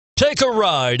Take a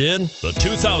ride in the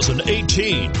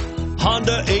 2018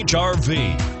 Honda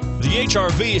HR-V. The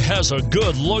HR-V has a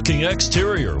good-looking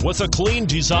exterior with a clean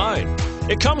design.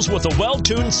 It comes with a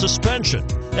well-tuned suspension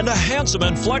and a handsome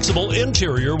and flexible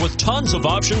interior with tons of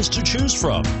options to choose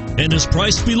from, and is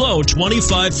priced below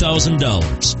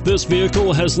 $25,000. This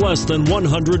vehicle has less than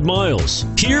 100 miles.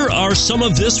 Here are some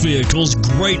of this vehicle's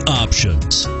great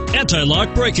options: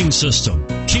 anti-lock braking system,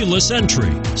 keyless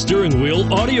entry, steering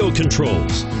wheel audio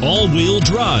controls, all-wheel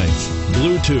drive,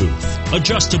 Bluetooth,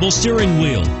 adjustable steering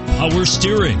wheel, power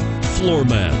steering, floor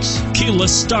mats,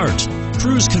 keyless start,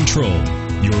 cruise control.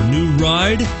 Your new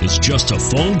ride is just a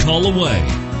phone call away.